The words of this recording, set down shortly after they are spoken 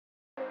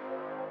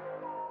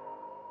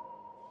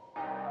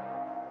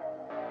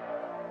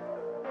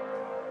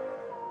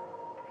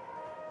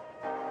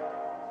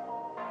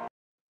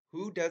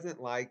Who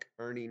doesn't like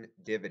earning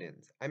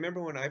dividends? I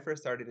remember when I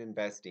first started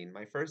investing,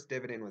 my first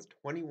dividend was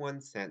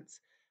 21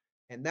 cents.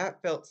 And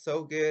that felt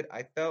so good.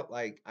 I felt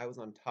like I was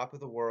on top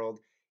of the world,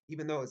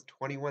 even though it was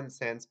 21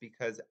 cents,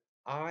 because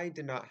I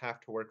did not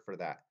have to work for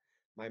that.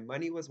 My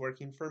money was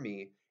working for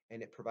me,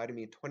 and it provided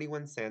me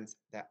 21 cents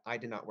that I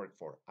did not work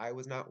for. I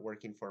was not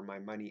working for my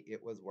money,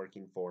 it was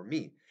working for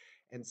me.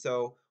 And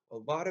so a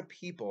lot of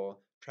people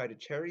try to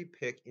cherry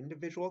pick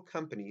individual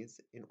companies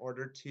in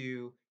order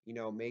to,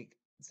 make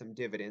some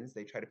dividends.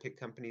 They try to pick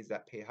companies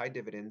that pay high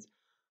dividends.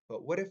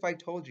 But what if I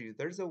told you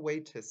there's a way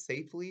to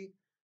safely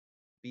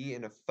be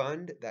in a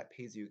fund that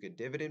pays you a good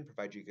dividend,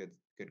 provides you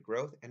good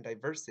growth and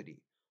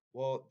diversity?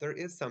 Well, there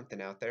is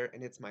something out there,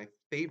 and it's my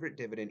favorite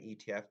dividend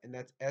ETF, and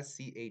that's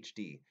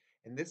SCHD.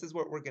 And this is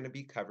what we're going to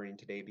be covering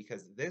today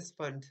because this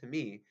fund to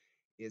me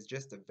is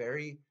just a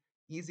very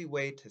easy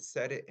way to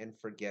set it and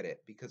forget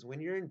it. Because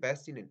when you're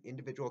investing in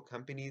individual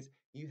companies,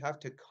 you have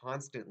to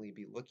constantly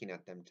be looking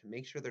at them to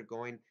make sure they're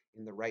going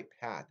in the right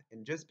path.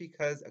 And just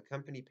because a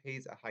company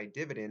pays a high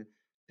dividend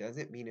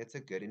doesn't mean it's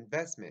a good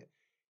investment.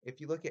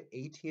 If you look at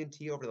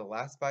AT&T over the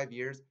last 5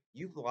 years,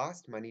 you've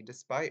lost money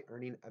despite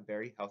earning a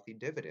very healthy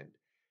dividend.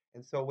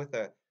 And so with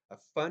a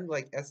fund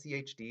like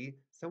SCHD,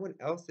 someone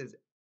else is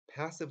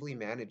passively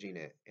managing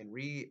it and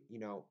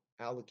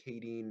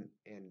allocating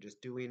and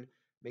just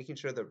making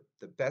sure the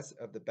best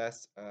of the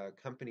best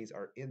companies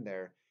are in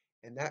there.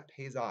 And that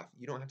pays off.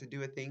 You don't have to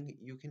do a thing.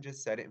 You can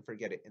just set it and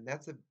forget it. And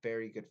that's a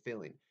very good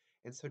feeling.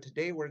 And so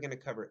today we're going to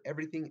cover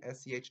everything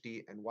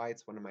SCHD and why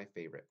it's one of my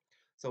favorite.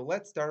 So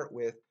let's start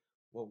with,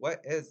 well,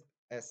 what is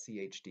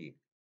SCHD?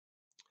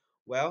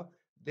 Well,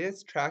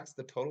 this tracks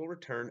the total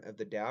return of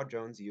the Dow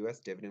Jones US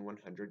Dividend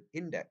 100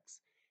 Index,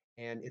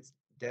 and it's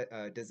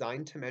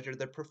designed to measure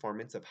the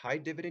performance of high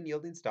dividend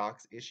yielding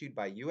stocks issued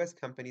by US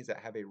companies that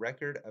have a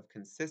record of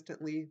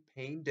consistently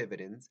paying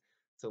dividends,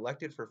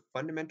 selected for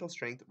fundamental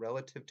strength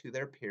relative to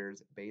their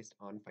peers based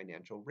on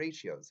financial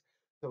ratios.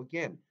 So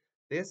again,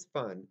 this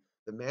fund,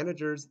 the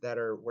managers that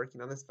are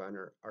working on this fund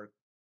are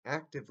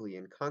actively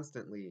and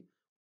constantly,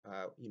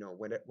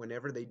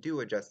 whenever they do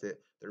adjust it,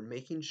 they're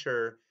making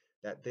sure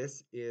that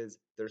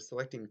they're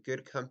selecting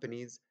good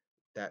companies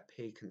that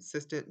pay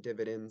consistent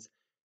dividends.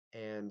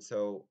 And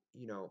so,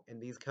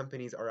 and these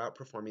companies are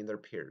outperforming their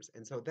peers.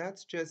 And so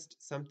that's just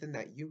something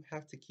that you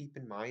have to keep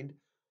in mind.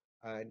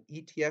 An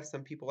ETF,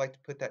 some people like to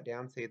put that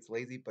down, say it's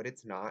lazy, but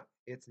it's not.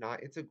 It's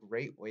not. It's a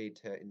great way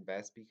to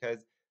invest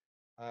because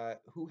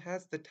who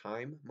has the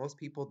time? Most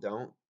people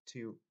don't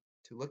to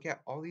look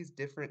at all these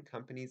different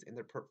companies in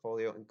their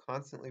portfolio and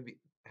constantly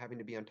having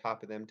to be on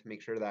top of them to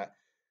make sure that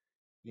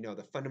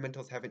the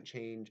fundamentals haven't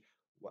changed.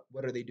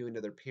 What are they doing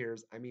to their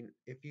peers? I mean,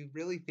 if you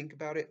really think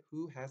about it,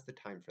 who has the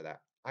time for that?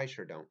 I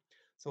sure don't.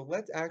 So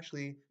let's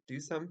actually do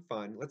some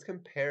fun. Let's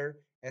compare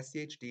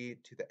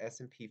SCHD to the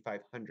S&P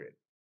 500.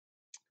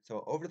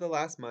 So over the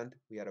last month,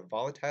 we had a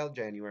volatile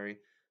January.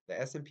 The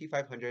S&P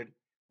 500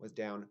 was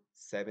down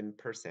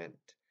 7%.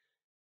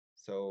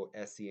 So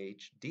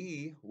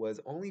SCHD was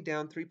only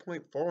down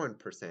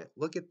 3.41%.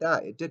 Look at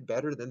that. It did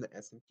better than the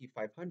S&P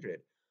 500.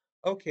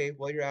 Okay,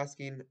 well you're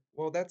asking,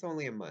 well that's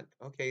only a month.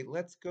 Okay,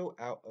 let's go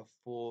out a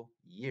full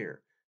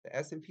year. The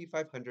S&P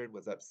 500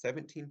 was up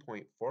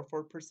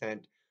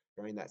 17.44%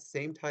 during that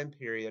same time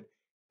period.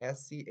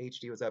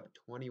 SCHD was up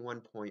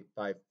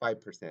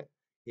 21.55%.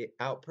 It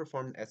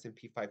outperformed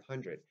S&P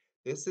 500.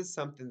 This is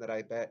something that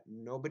I bet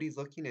nobody's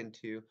looking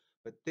into,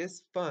 but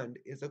this fund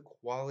is a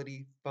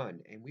quality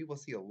fund, and we will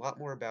see a lot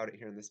more about it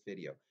here in this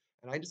video.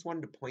 And I just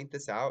wanted to point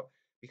this out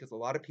because a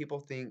lot of people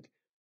think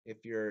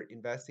if you're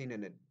investing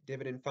in a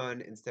dividend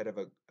fund instead of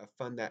a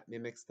fund that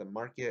mimics the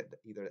market,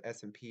 either the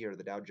S&P or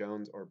the Dow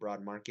Jones or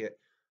broad market,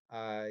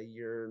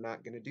 you're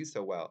not going to do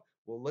so well.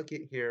 Well, look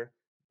at here.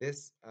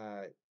 This,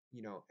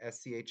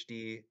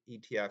 SCHD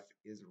ETF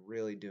is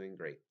really doing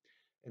great.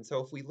 And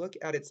so if we look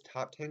at its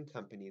top 10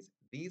 companies,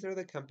 these are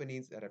the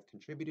companies that have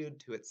contributed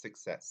to its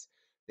success.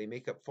 They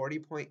make up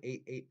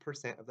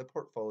 40.88% of the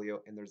portfolio,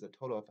 and there's a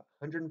total of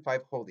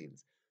 105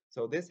 holdings.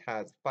 So this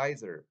has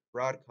Pfizer,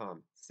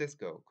 Broadcom,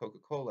 Cisco,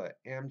 Coca-Cola,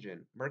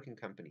 Amgen, Merck and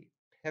Company,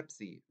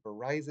 Pepsi,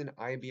 Verizon,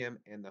 IBM,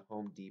 and the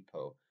Home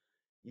Depot.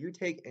 You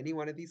take any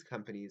one of these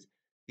companies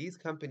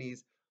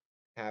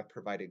have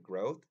provided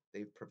growth,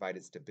 they've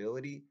provided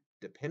stability,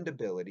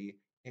 dependability,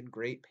 and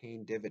great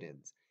paying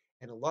dividends.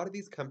 And a lot of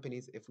these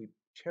companies, if we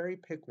cherry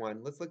pick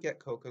one, let's look at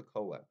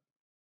Coca-Cola.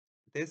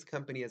 This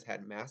company has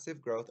had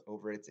massive growth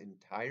over its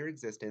entire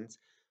existence,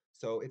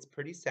 so it's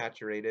pretty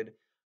saturated,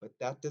 but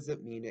that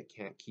doesn't mean it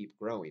can't keep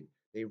growing.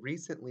 They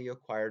recently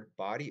acquired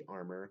Body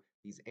Armor,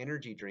 these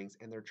energy drinks,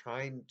 and they're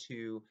trying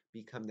to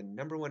become the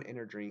number one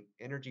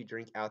energy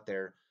drink out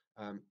there,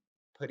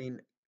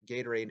 putting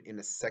Gatorade in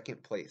a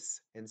second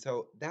place. And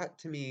so that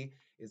to me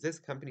is this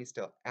company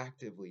still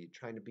actively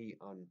trying to be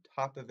on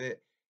top of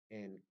it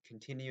and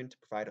continuing to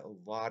provide a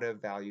lot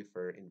of value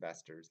for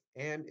investors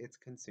and its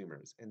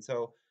consumers. And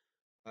so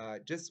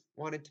just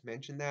wanted to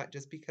mention that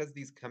just because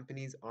these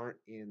companies aren't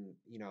in,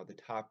 the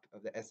top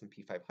of the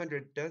S&P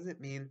 500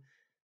 doesn't mean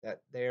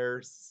that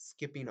they're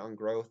skipping on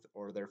growth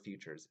or their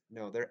futures.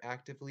 No, they're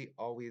actively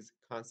always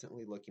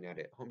constantly looking at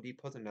it. Home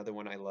Depot's another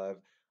one I love.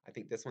 I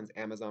think this one's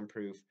Amazon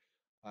proof.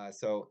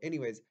 So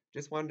anyways,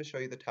 just wanted to show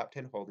you the top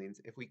 10 holdings.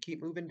 If we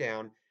keep moving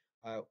down,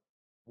 uh,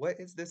 what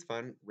is this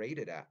fund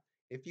rated at?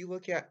 If you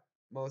look at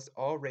most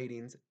all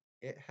ratings,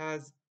 it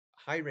has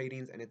high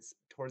ratings and it's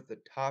towards the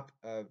top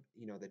of,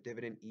 the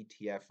dividend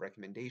ETF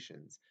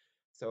recommendations.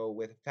 So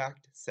with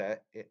fact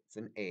set, it's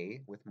an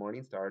A with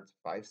Morningstar, it's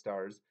 5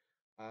 stars.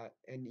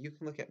 And you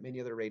can look at many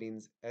other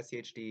ratings.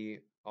 SCHD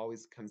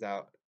always comes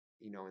out,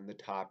 in the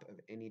top of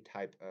any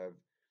type of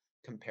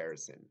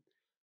comparison.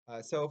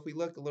 So if we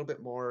look a little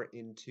bit more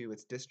into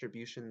its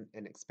distribution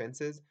and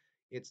expenses,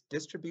 its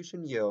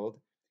distribution yield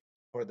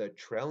for the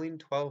trailing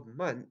 12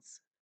 months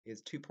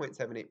is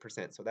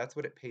 2.78%. So that's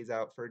what it pays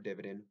out for a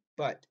dividend.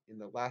 But in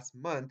the last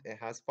month, it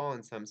has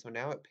fallen some. So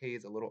now it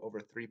pays a little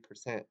over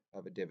 3%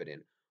 of a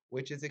dividend,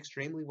 which is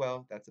extremely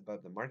well. That's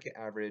above the market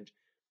average.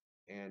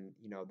 And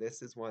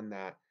this is one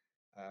that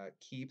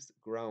keeps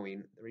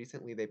growing.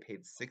 Recently, they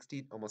paid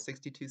almost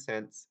 62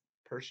 cents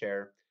per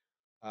share.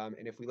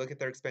 And if we look at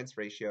their expense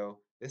ratio,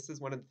 this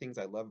is one of the things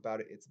I love about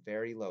it. It's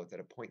very low. It's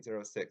at a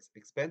 0.06.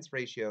 Expense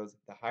ratios,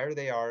 the higher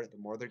they are, the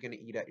more they're going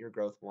to eat at your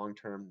growth long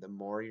term, the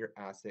more your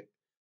asset,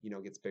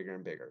 gets bigger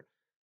and bigger.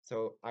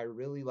 So I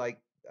really like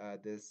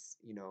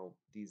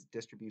these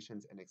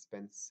distributions and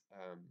expense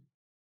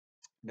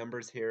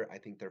numbers here. I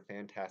think they're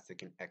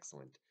fantastic and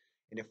excellent.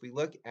 And if we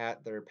look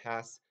at their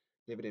past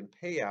dividend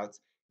payouts,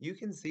 you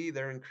can see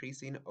they're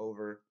increasing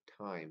over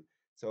time.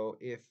 So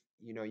if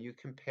you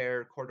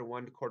compare quarter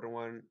 1 to quarter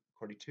 1,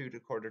 quarter 2 to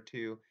quarter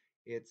 2,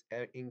 it's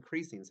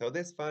increasing. So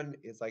this fund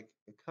is like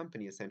a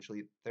company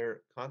essentially.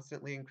 They're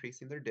constantly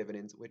increasing their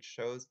dividends, which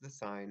shows the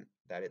sign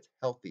that it's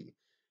healthy.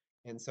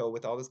 And so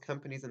with all those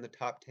companies in the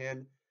top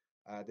 10,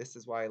 this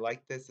is why I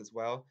like this as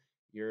well.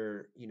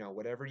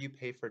 Whatever you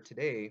pay for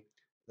today,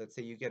 let's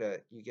say you get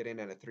in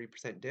at a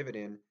 3%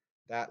 dividend,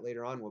 that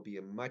later on will be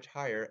a much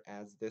higher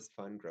as this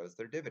fund grows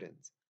their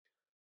dividends.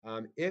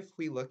 If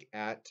we look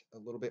at a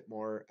little bit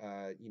more,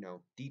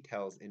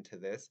 details into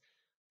this,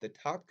 the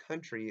top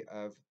country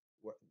of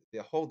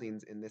the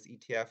holdings in this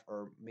ETF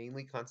are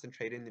mainly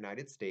concentrated in the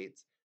United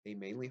States. They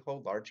mainly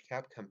hold large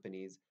cap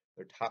companies.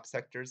 Their top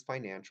sector is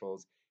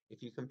financials.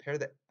 If you compare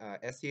the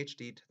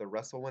SCHD to the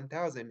Russell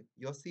 1000,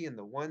 you'll see in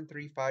the 1,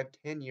 3, 5,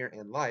 10 year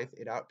and life,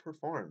 it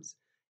outperforms.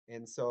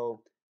 And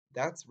so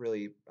that's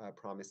really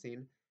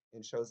promising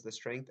and shows the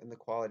strength and the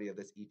quality of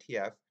this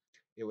ETF.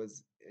 It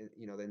was,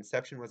 the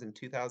inception was in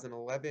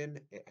 2011.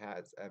 It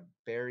has a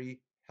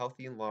very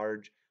healthy and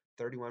large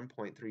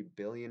 31.3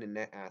 billion in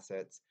net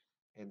assets.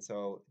 And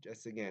so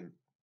just again,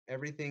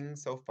 everything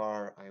so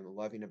far I'm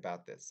loving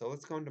about this. So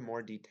let's go into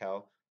more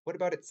detail. What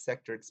about its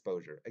sector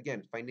exposure?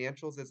 Again,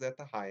 financials is at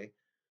the high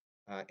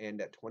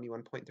end at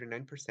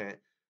 21.39%.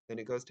 Then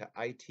it goes to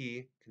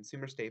IT,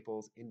 consumer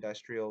staples,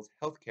 industrials,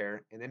 healthcare,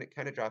 and then it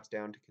kind of drops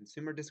down to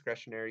consumer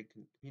discretionary,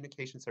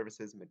 communication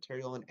services,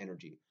 material, and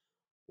energy.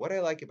 What I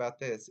like about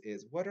this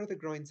is what are the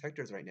growing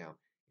sectors right now?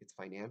 It's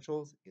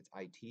financials, it's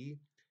IT,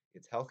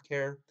 it's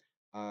healthcare.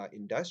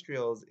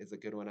 Industrials is a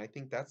good one. I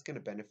think that's going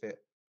to benefit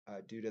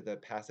due to the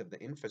pass of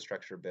the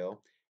infrastructure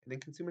bill. And then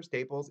consumer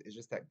staples is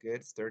just that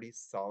good, sturdy,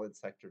 solid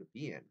sector to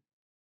be in.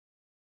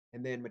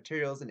 And then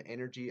materials and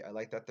energy, I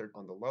like that they're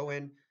on the low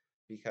end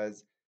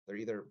because they're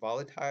either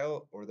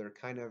volatile or they're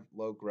kind of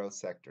low growth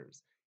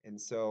sectors. And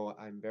so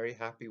I'm very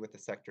happy with the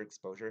sector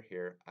exposure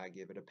here. I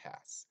give it a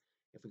pass.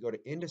 If we go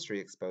to industry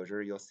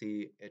exposure, you'll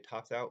see it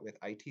tops out with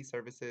IT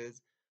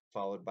services,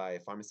 followed by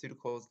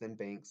pharmaceuticals, then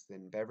banks,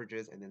 then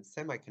beverages, and then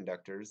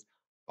semiconductors.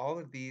 All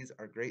of these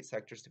are great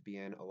sectors to be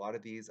in. A lot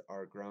of these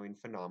are growing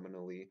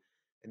phenomenally.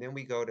 And then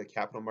we go to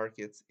capital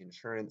markets,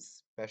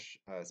 insurance,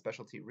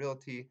 specialty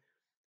realty,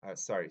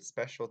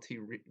 specialty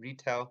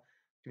retail,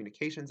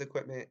 communications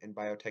equipment, and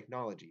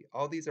biotechnology.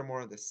 All these are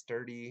more of the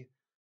sturdy,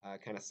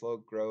 kind of slow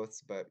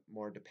growths, but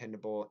more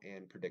dependable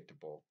and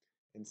predictable.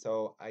 And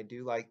so I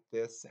do like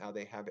this, how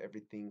they have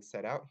everything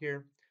set out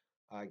here.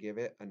 Give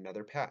it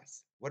another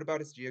pass. What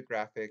about its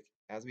geographic?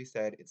 As we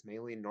said, it's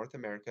mainly in North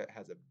America. It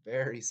has a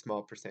very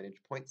small percentage,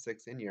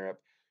 0.6 in Europe.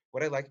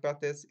 What I like about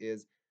this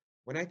is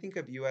when I think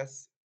of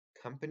US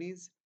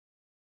companies,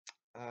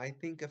 I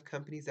think of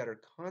companies that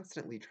are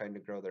constantly trying to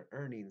grow their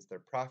earnings, their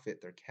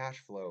profit, their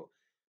cash flow,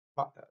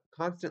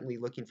 constantly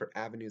looking for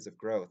avenues of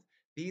growth.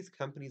 These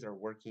companies are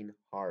working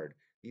hard.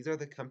 These are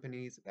the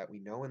companies that we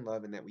know and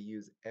love and that we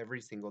use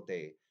every single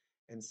day.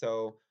 And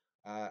so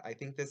I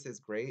think this is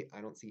great.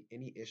 I don't see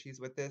any issues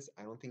with this.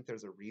 I don't think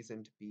there's a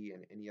reason to be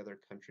in any other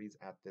countries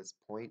at this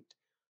point,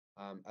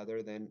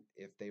 other than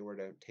if they were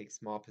to take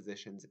small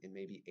positions in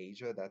maybe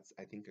Asia. That's,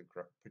 I think,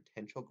 a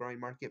potential growing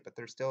market, but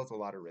there still is a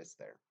lot of risk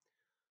there.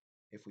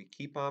 If we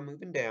keep on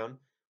moving down,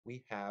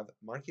 we have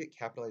market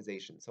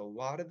capitalization. So a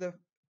lot of the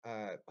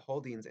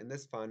holdings in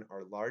this fund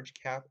are large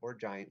cap or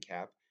giant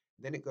cap.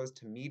 Then it goes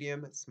to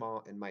medium,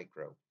 small, and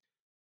micro.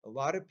 A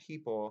lot of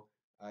people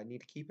need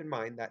to keep in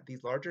mind that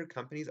these larger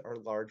companies are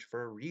large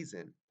for a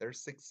reason. They're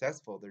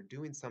successful, they're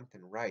doing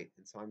something right.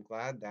 And so I'm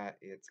glad that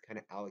it's kind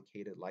of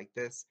allocated like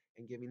this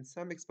and giving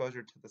some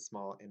exposure to the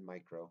small and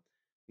micro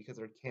because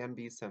there can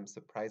be some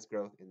surprise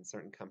growth in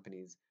certain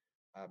companies,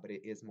 but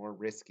it is more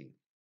risky.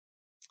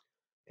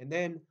 And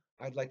then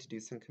I'd like to do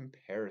some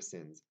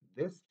comparisons.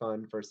 This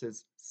fund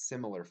versus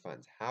similar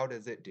funds. How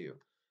does it do?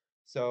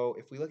 So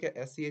if we look at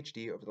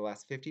SCHD over the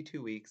last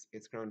 52 weeks,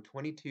 it's grown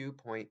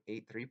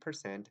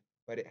 22.83%,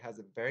 but it has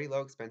a very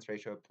low expense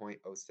ratio of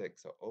 0.06.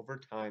 So over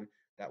time,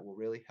 that will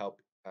really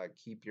help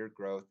keep your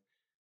growth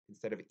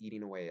instead of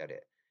eating away at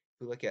it.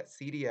 If we look at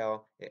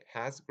CDL, it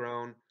has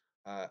grown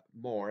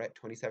more at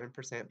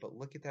 27%, but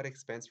look at that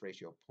expense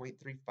ratio,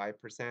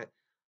 0.35%.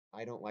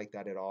 I don't like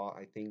that at all.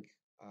 I think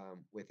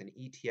with an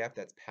ETF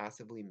that's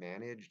passively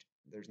managed,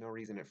 there's no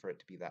reason for it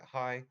to be that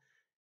high.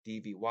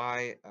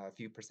 DVY, a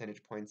few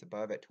percentage points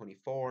above at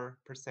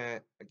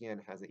 24%, again,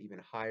 has an even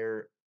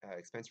higher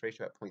expense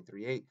ratio at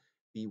 0.38.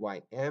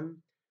 BYM,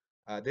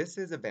 this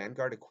is a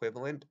Vanguard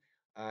equivalent.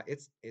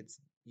 It's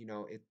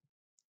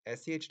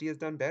SCHD has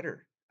done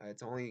better.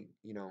 It's only,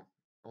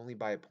 only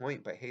by a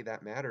point, but hey,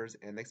 that matters.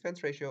 And the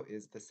expense ratio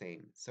is the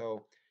same.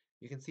 So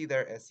you can see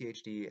there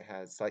SCHD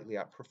has slightly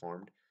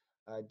outperformed.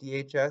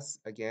 DHS,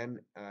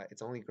 again,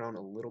 it's only grown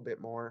a little bit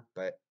more,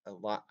 but a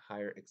lot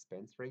higher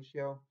expense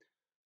ratio.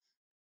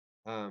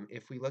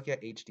 If we look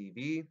at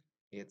HDV,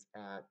 it's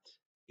at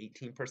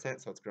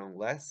 18%, so it's grown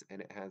less,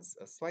 and it has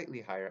a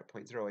slightly higher at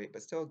 0.08,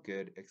 but still a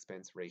good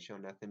expense ratio,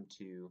 nothing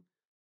to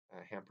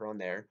hamper on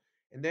there.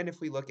 And then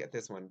if we look at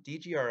this one,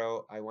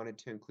 DGRO, I wanted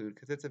to include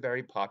because it's a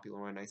very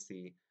popular one I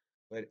see,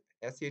 but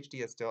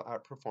SCHD has still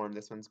outperformed.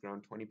 This one's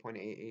grown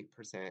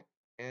 20.88%,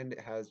 and it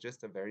has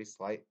just a very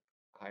slight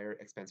higher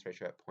expense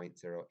ratio at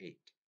 0.08.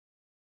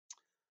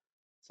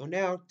 So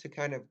now to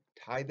kind of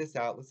tie this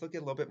out, let's look at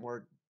a little bit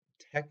more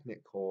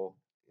technical,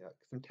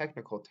 some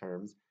technical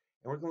terms,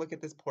 and we're going to look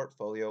at this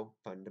portfolio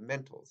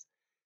fundamentals.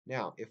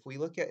 Now, if we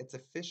look at its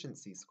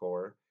efficiency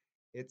score,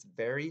 it's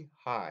very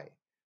high,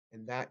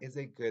 and that is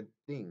a good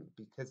thing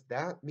because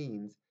that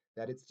means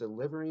that it's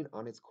delivering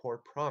on its core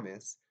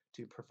promise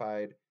to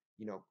provide,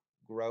 you know,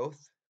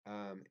 growth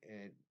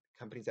and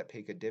companies that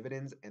pay good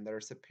dividends and that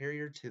are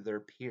superior to their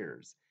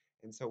peers.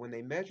 And so when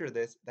they measure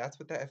this, that's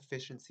what that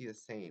efficiency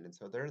is saying. And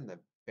so they're in the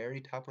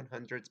very top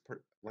 100th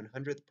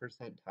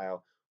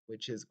percentile,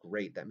 which is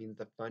great. That means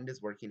the fund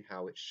is working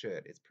how it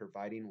should. It's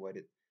providing what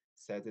it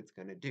says it's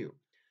going to do.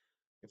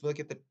 If we look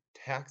at the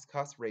tax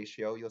cost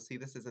ratio, you'll see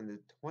this is in the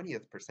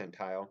 20th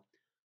percentile.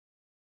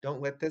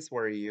 Don't let this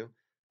worry you.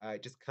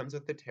 It just comes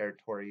with the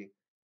territory.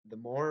 The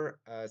more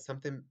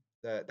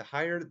the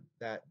higher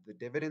that the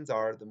dividends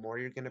are, the more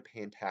you're going to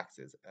pay in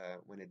taxes.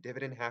 When a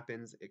dividend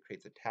happens, it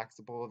creates a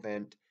taxable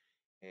event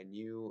and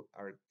you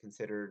are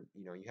considered,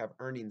 you have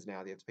earnings now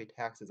that you have to pay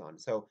taxes on.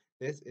 So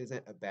this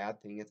isn't a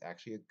bad thing. It's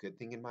actually a good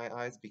thing in my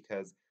eyes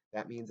because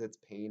that means it's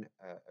paying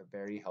a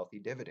very healthy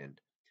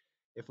dividend.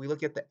 If we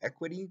look at the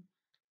equity,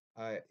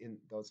 in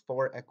those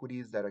four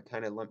equities that are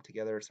kind of lumped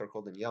together,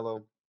 circled in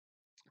yellow,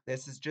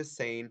 this is just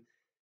saying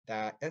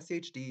that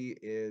SHD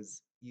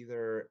is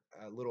either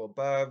a little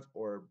above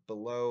or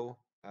below,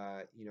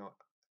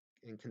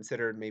 and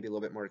considered maybe a little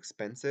bit more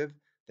expensive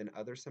than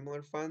other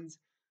similar funds,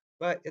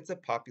 but it's a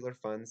popular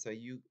fund, so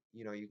you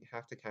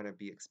have to kind of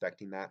be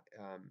expecting that.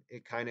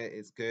 It kind of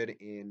is good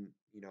in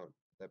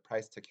the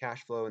price to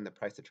cash flow and the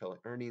price to trailing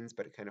earnings,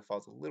 but it kind of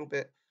falls a little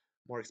bit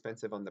more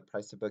expensive on the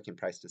price to book and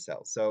price to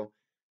sell. So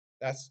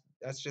that's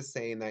just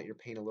saying that you're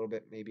paying a little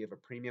bit maybe of a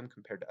premium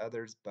compared to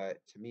others, but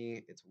to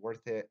me, it's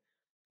worth it.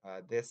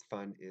 This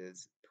fund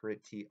is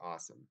pretty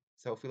awesome.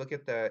 So if we look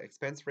at the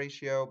expense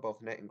ratio,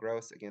 both net and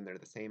gross, again, they're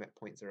the same at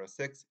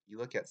 0.06. You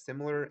look at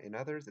similar in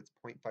others, it's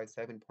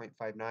 0.57,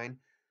 0.59.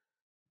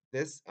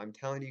 This, I'm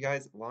telling you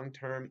guys, long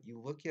term, you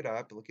look it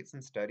up, look at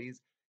some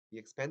studies, the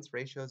expense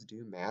ratios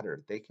do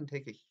matter. They can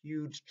take a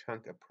huge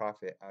chunk of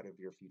profit out of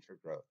your future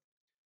growth.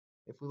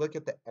 If we look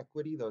at the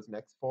equity, those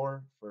next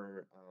four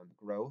for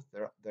growth,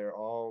 they're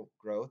all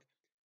growth.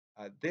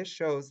 This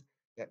shows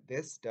that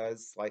this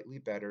does slightly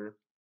better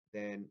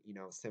than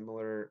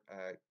similar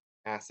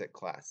asset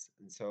class,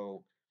 and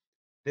so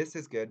this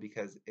is good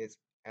because it's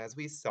as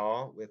we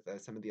saw with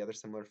some of the other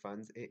similar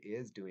funds, it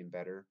is doing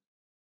better.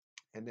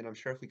 And then I'm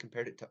sure if we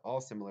compared it to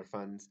all similar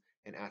funds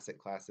and asset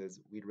classes,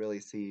 we'd really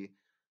see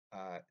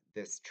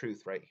this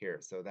truth right here.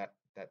 So that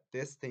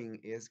this thing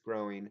is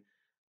growing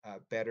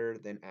better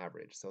than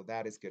average. So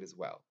that is good as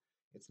well.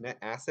 Its net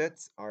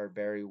assets are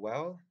very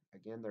well.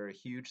 Again, they're a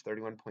huge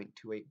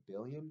 31.28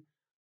 billion.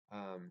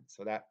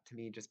 So that to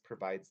me just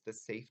provides the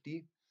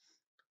safety.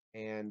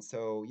 And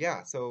so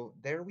yeah, so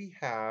there we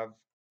have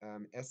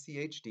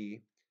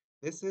SCHD.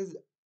 This is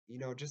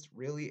just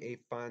really a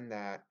fund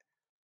that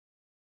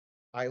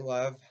I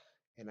love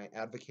and I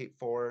advocate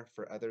for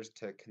others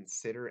to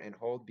consider and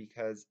hold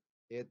because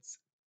it's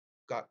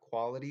got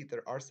quality.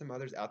 There are some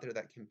others out there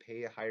that can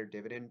pay a higher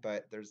dividend,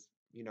 but there's,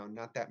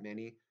 not that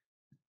many.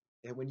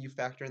 And when you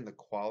factor in the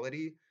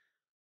quality,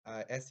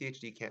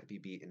 SCHD can't be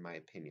beat in my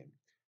opinion.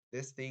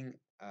 This thing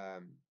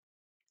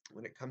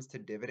When it comes to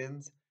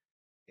dividends,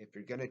 if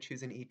you're going to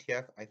choose an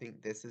ETF, I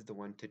think this is the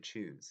one to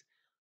choose.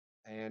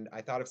 And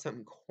I thought of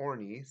something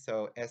corny.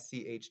 So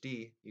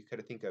SCHD, you could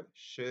have think of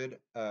should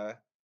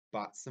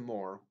bought some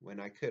more when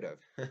I could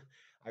have.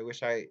 I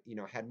wish I,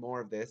 had more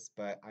of this,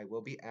 but I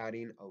will be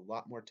adding a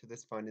lot more to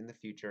this fund in the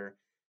future.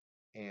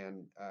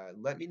 And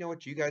let me know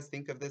what you guys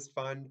think of this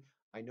fund.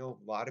 I know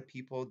a lot of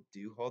people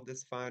do hold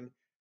this fund,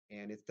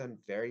 and it's done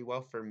very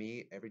well for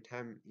me. Every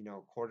time,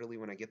 quarterly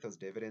when I get those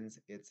dividends,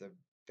 it's a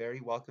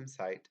very welcome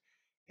sight.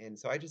 And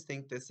so I just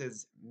think this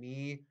is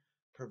me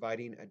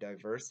providing a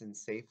diverse and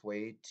safe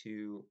way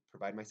to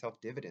provide myself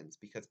dividends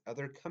because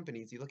other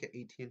companies, you look at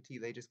AT&T,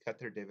 they just cut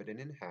their dividend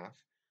in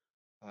half.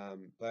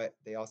 But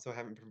they also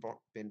haven't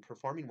been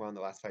performing well in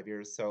the last 5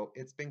 years. So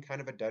it's been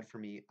kind of a dud for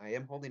me. I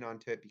am holding on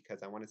to it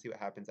because I want to see what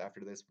happens after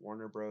this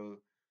Warner Bros.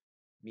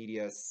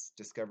 Media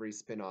Discovery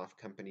spinoff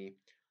company,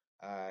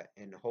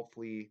 and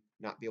hopefully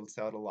not be able to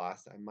sell at a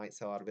loss. I might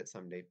sell out of it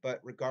someday. But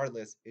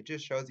regardless, it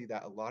just shows you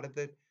that a lot of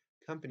the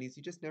companies,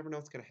 you just never know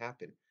what's going to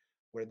happen.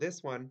 Where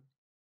this one,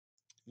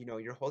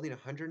 you're holding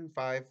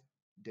 105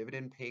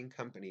 dividend paying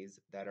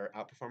companies that are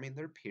outperforming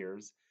their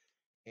peers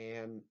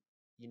and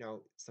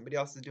somebody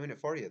else is doing it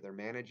for you. They're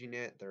managing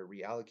it, they're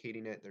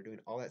reallocating it, they're doing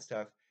all that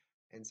stuff.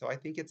 And so I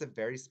think it's a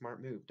very smart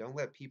move. Don't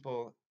let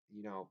people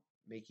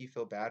make you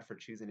feel bad for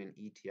choosing an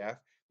ETF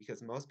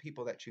because most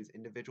people that choose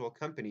individual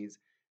companies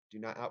do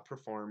not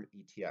outperform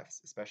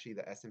ETFs, especially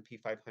the S&P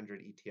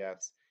 500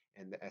 ETFs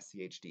and the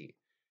SCHD.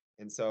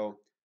 And so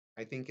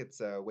I think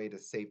it's a way to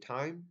save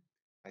time.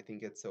 I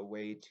think it's a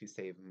way to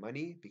save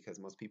money because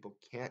most people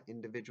can't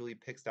individually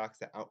pick stocks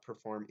that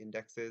outperform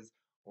indexes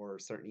or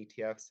certain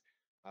ETFs.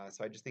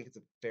 So I just think it's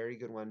a very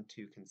good one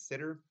to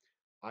consider.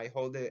 I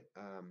hold it,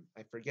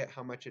 I forget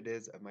how much it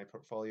is of my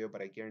portfolio,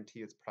 but I guarantee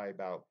you it's probably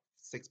about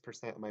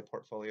 6% of my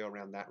portfolio,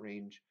 around that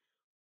range.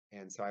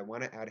 And so I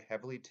want to add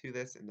heavily to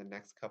this in the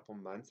next couple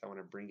months. I want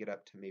to bring it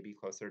up to maybe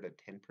closer to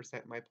 10%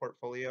 of my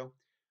portfolio.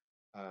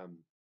 Um,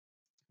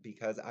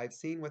 because I've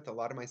seen with a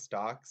lot of my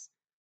stocks,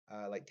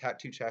 like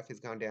Tattoo Chef has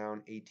gone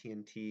down,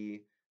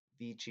 AT&T,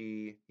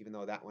 Vici, even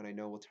though that one I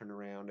know will turn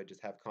around, I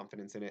just have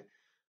confidence in it.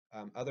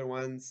 Other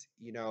ones,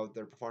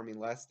 they're performing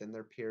less than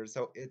their peers.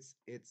 So it's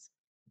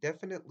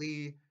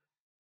definitely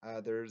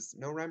there's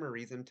no rhyme or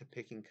reason to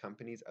picking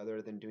companies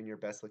other than doing your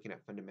best looking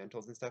at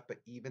fundamentals and stuff. But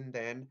even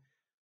then,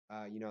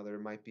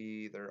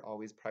 there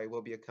always probably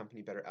will be a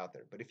company better out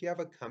there. But if you have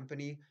a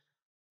company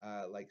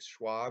like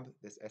Schwab,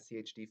 this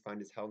SCHD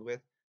fund is held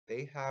with,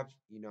 they have,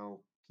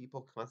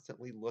 people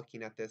constantly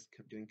looking at this,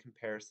 doing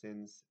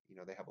comparisons.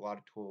 They have a lot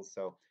of tools.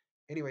 So,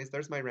 anyways,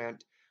 there's my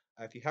rant.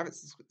 If you haven't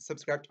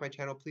subscribed to my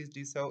channel, please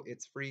do so.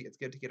 It's free. It's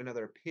good to get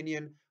another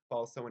opinion,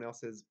 follow someone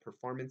else's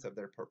performance of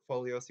their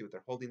portfolio, see what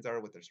their holdings are,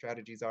 what their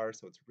strategies are.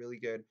 So it's really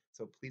good.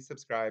 So please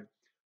subscribe.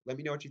 Let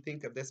me know what you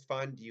think of this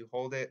fund. Do you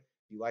hold it?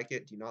 Do you like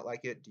it? Do you not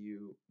like it? Do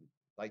you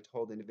like to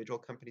hold individual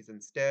companies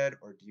instead,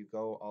 or do you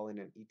go all in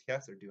on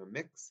ETFs or do a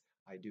mix?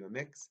 I do a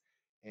mix,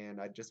 and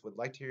I just would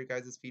like to hear your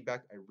guys'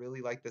 feedback. I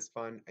really like this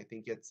fund. I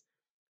think it's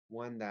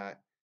one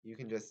that you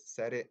can just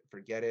set it,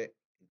 forget it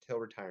until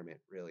retirement,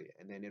 really,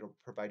 and then it'll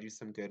provide you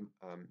some good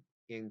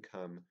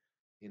income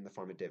in the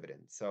form of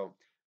dividends. So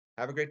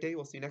have a great day.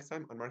 We'll see you next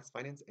time on Markets,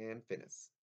 Finance, and Fitness.